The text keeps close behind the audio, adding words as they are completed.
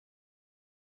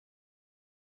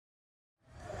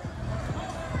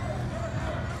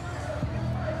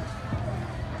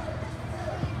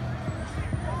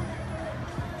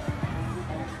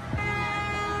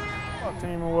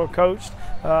team and well coached.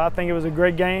 I think it was a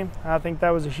great game. I think that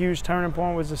was a huge turning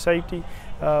point, was the safety.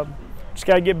 Just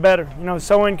got to get better. You know,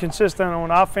 so inconsistent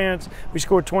on offense. We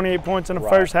scored 28 points in the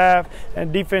first half,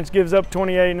 and defense gives up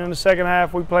 28. And in the second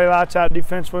half, we play lights out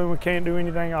defensively, and we can't do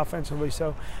anything offensively.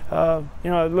 So, you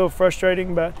know, a little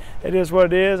frustrating, but it is what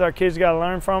it is. Our kids got to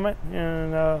learn from it,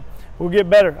 and we'll get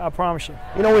better, I promise you.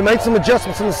 You know, we made some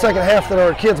adjustments in the second half that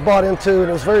our kids bought into, and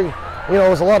it was very, you know, it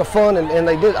was a lot of fun, and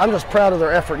they did. I'm just proud of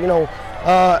their effort. You know,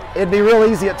 it'd be real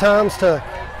easy at times to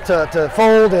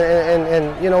fold,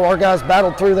 and you know, our guys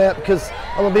battled through that, because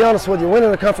I'm gonna be honest with you,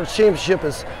 winning a conference championship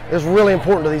is really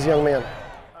important to these young men.